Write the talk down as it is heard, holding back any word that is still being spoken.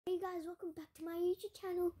Hey guys, welcome back to my YouTube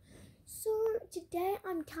channel. So today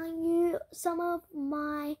I'm telling you some of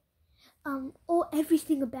my or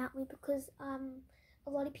everything about me because a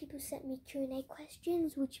lot of people sent me Q&A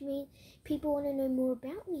questions, which mean people want to know more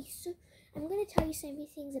about me. So I'm going to tell you some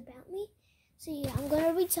things about me. So yeah, I'm going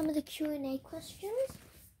to read some of the Q&A questions.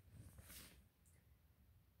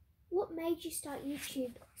 What made you start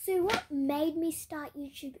YouTube? So what made me start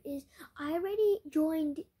YouTube is I already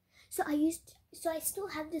joined. So I still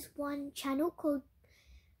have this one channel called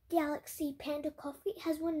Galaxy Panda Coffee. It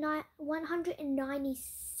has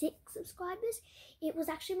 196 subscribers. It was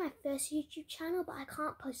actually my first YouTube channel, but I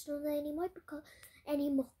can't post on there anymore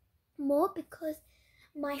because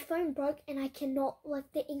my phone broke and I cannot,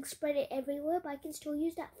 like, the ink spread it everywhere, but I can still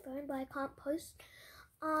use that phone, but I can't post.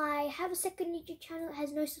 I have a second YouTube channel. It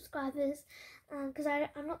has no subscribers because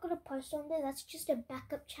I'm not going to post on there. That's just a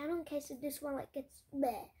backup channel in case of this one gets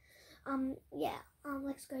there.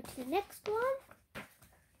 Let's go to the next one.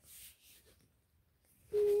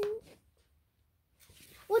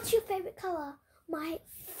 What's your favorite color? My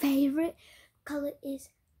favorite color is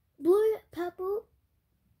blue, purple,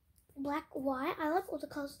 black, white. I like all the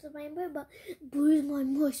colors of the rainbow, but blue is my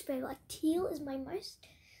most favorite. Like teal is my most.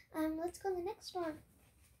 Let's go to the next one.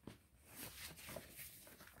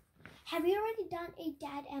 Have you already done a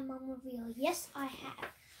dad and mom reveal? Yes, I have.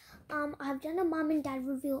 I've done a mom and dad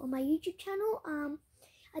reveal on my YouTube channel.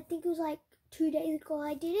 I think it was like 2 days ago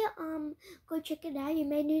I did it. Go check it out. You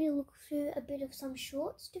may need to look through a bit of some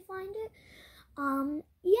shorts to find it.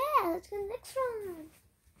 Yeah, let's go to the next one.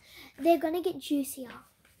 They're gonna get juicier.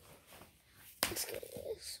 Let's go to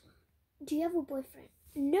this one. Do you have a boyfriend?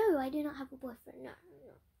 No, I do not have a boyfriend. No.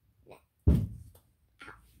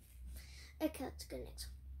 Ow. Okay, let's go next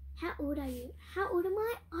one. How old are you? How old am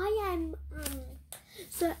I? I am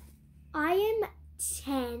I am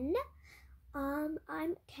 10. I'm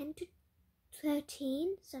 10 to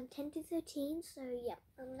 13. So I'm 10 to 13. So yeah,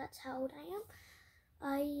 that's how old I am.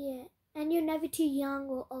 Yeah. And you're never too young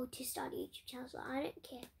or old to start a YouTube channel, so I don't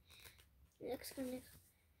care. Next one.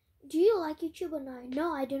 Do you like YouTube or no?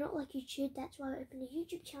 No, I do not like YouTube. That's why I opened a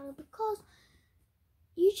YouTube channel, because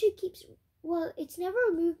YouTube it's never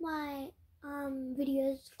removed my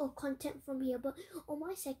videos or content from here, but on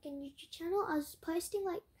my second YouTube channel I was posting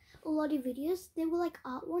like a lot of videos. They were like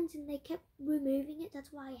art ones and they kept removing it.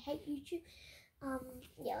 That's why I hate YouTube.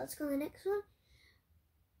 Yeah, let's go to the next one.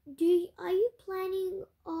 Are you planning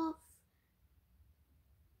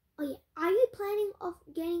of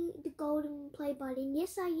getting the golden play button?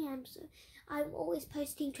 Yes, I am. So I'm always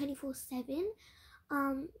posting 24/7.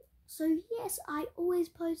 So yes, I always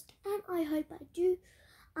post, and I hope I do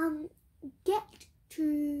get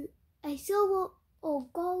to a silver or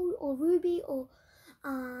gold or ruby or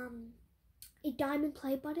a diamond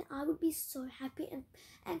play button. I would be so happy, and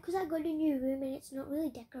because I got a new room and it's not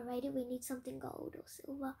really decorated, we need something gold or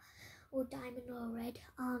silver or diamond or red.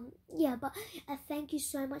 Yeah, but thank you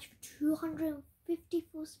so much for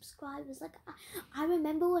 254 subscribers. Like I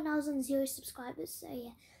remember when I was on 0 subscribers. So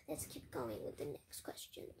yeah, let's keep going with the next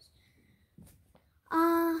questions.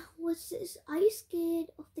 What's this? Are you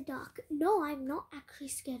scared of the dark? No, I'm not actually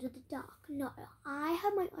scared of the dark. No, I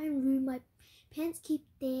have my own room. My parents keep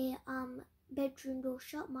their bedroom door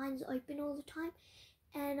shut. Mine's open all the time.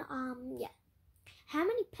 And yeah. How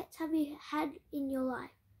many pets have you had in your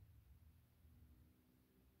life?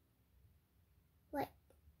 Like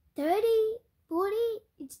 30, 40?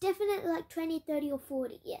 It's definitely like 20, 30 or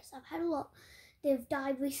 40. Yes, I've had a lot. They've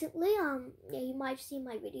died recently. Yeah, you might have seen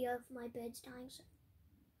my video of my birds dying, so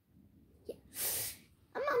yeah.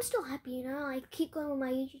 I'm still happy, you know. I keep going with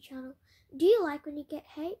my YouTube channel. Do you like when you get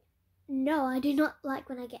hate? No, I do not like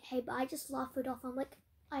when I get hate, but I just laugh it off. I'm like,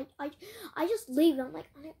 I just leave it. I'm like,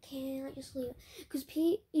 I don't care. I just leave it. Because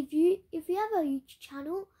if you have a YouTube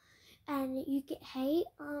channel and you get hate,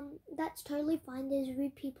 that's totally fine. There's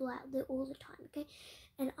rude people out there all the time, okay?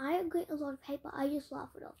 And I get a lot of hate, but I just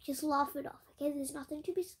laugh it off. Just laugh it off, okay? There's nothing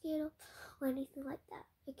to be scared of or anything like that,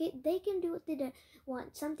 okay? They can do what they don't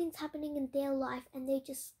want. Something's happening in their life and they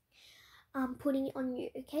just putting it on you,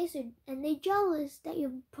 okay? So, and they're jealous that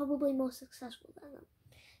you're probably more successful than them.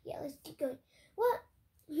 Yeah, let's keep going.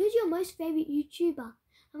 Who's your most favorite YouTuber?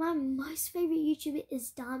 My most favorite YouTuber is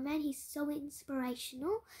Starman. He's so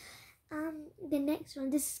inspirational. The next one,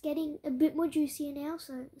 this is getting a bit more juicier now,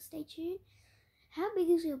 so stay tuned. How big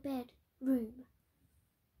is your bedroom?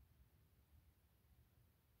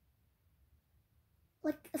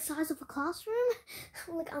 Like the size of a classroom?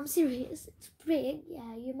 Like, I'm serious, it's big.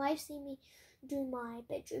 Yeah, you might have seen me do my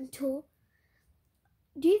bedroom tour.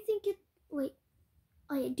 Do you think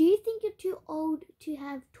Oh yeah, do you think you're too old to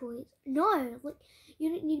have toys? No, like you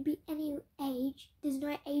don't need to be any age. There's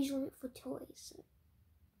no age limit for toys. So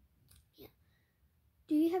yeah.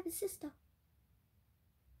 Do you have a sister?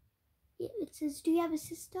 Yeah, it says, do you have a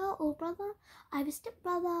sister or brother? I have a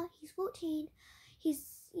stepbrother. He's 14.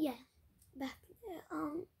 He's back there.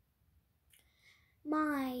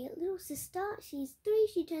 My little sister, she's 3.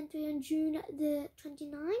 She turned 3 on June the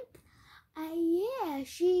 29th. Yeah,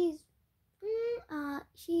 she's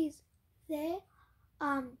there.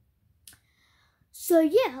 So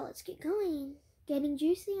yeah, let's get going. Getting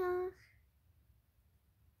juicier.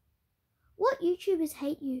 What YouTubers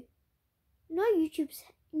hate you? No YouTubers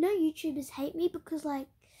hate me because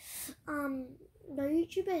no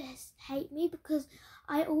YouTubers hate me because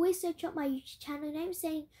I always search up my YouTube channel name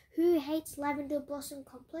saying who hates Lavender Blossom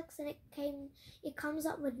Complex, and it comes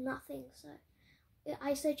up with nothing. So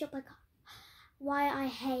I search up like why I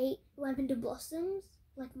hate Lavender Blossoms,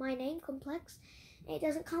 like my name Complex, and it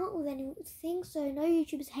doesn't come up with anything. So no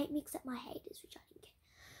YouTubers hate me except my haters, which I don't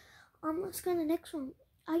care. Let's go to the next one.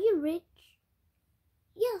 Are you rich?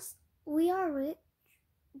 Yes, we are rich,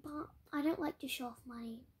 but I don't like to show off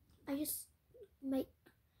money. I just make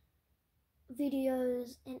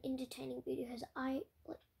videos and entertaining videos. I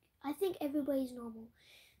think everybody's normal.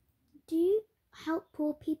 Do you help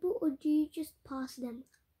poor people or do you just pass them?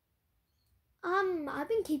 I've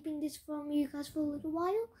been keeping this from you guys for a little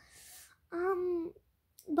while.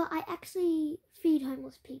 But I actually feed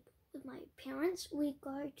homeless people with my parents. We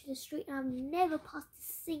go to the street and I've never passed a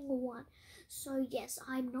single one. So yes,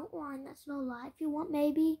 I'm not lying. That's no lie. If you want,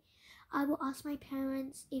 maybe I will ask my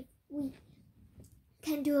parents if we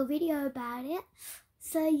can do a video about it.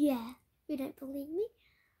 So yeah, if you don't believe me.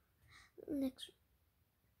 Next,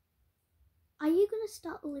 are you gonna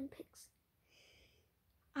start Olympics?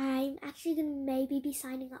 I'm actually gonna maybe be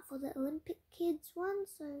signing up for the Olympic Kids one,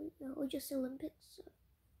 or just Olympics. So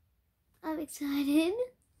I'm excited.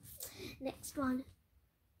 Next one.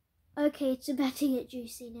 Okay, it's about to get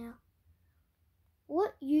juicy now.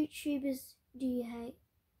 What YouTubers do you hate?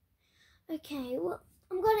 Okay, well,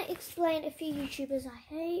 I'm gonna explain a few YouTubers I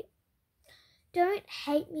hate. Don't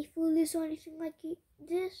hate me for this or anything like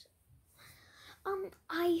this.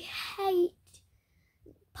 I hate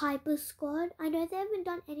Piper Squad. I know they haven't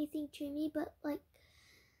done anything to me, but like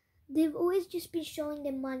they've always just been showing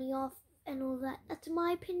their money off and all that. That's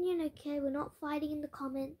my opinion. Okay, we're not fighting in the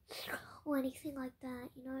comments or anything like that,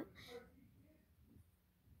 you know.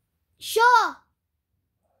 Sure.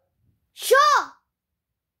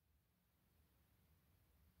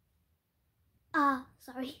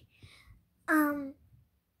 Sorry.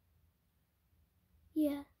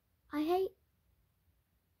 Yeah, I hate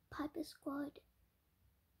Piper Squad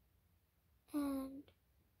and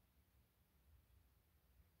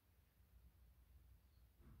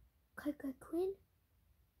Coco Quinn.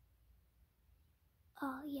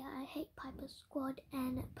 Yeah, I hate Piper Squad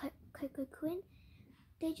and Coco Quinn.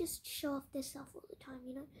 They just show off their stuff all the time,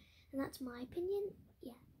 you know, and that's my opinion.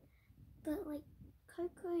 Yeah, but like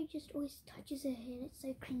Coco just always touches her hair and it's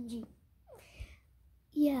so cringy.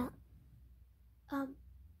 Yeah.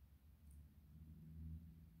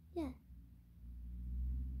 Yeah.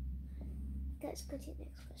 Let's go to the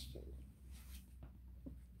next question.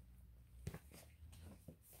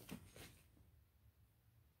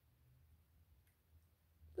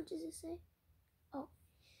 What does it say? Oh,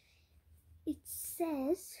 it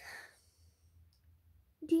says,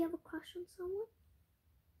 do you have a crush on someone?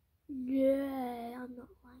 No, I'm not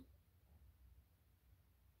lying.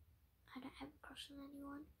 I don't have a crush on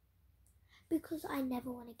anyone because I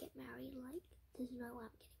never want to get married. Like, there's no way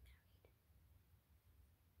I'm getting married.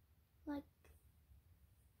 Like,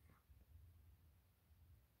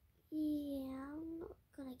 yeah, I'm not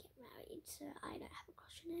gonna get married, so I don't have a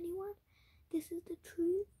crush on anyone. This is the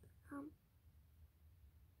truth.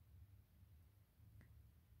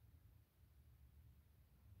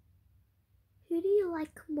 Who do you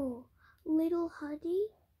like more, Little Huddy,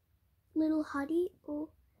 or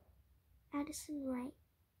Addison Rae?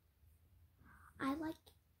 I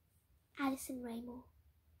like Addison Rae more.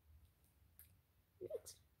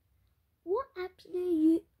 Next, what apps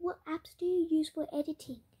do you use for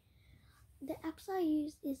editing? The apps I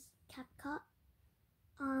use is CapCut,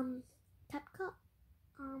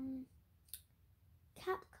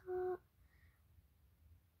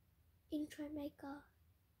 Intro Maker,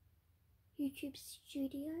 YouTube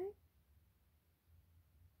Studio,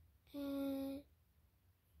 and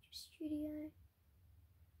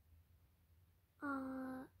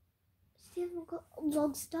still haven't got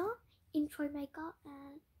Vlogstar, Intro Maker,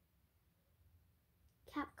 and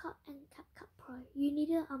CapCut and CapCut Pro. You need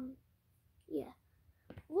to yeah.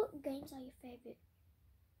 What games are your favorite?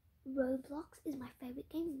 Roblox is my favorite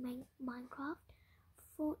game. Minecraft,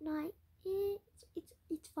 Fortnite.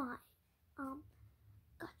 It's fine.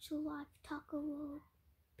 Gacha Life, Taco World,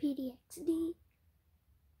 PDXD.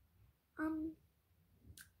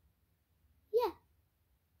 Yeah.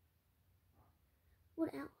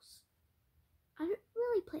 What else? I don't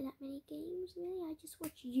really play that many games. Really, I just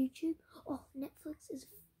watch YouTube. Oh, Netflix is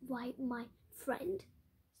my friend.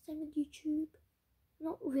 Same with YouTube.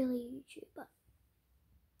 Not really YouTube, but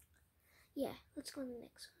yeah. Let's go to the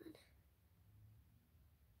next one.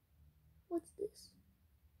 What's this?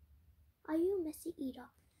 Are you a messy eater?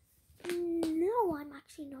 No, I'm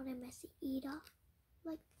actually not a messy eater.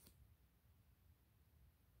 Like,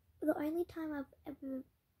 the only time I've ever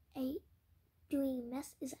ate doing a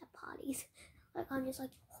mess is at parties. Like, I'm just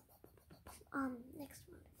like, next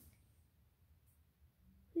one.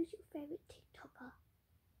 Who's your favorite TikToker?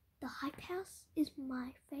 The Hype House is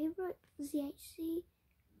my favorite. ZHC.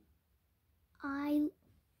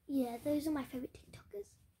 Yeah, those are my favorite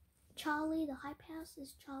TikTokers. Charlie, the Hype House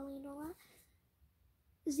is Charlie and all that.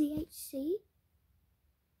 ZHC.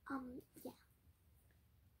 Yeah.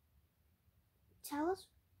 Tell us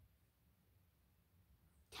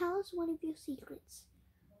one of your secrets.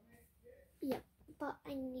 Yeah, but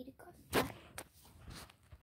I need to go. Bye.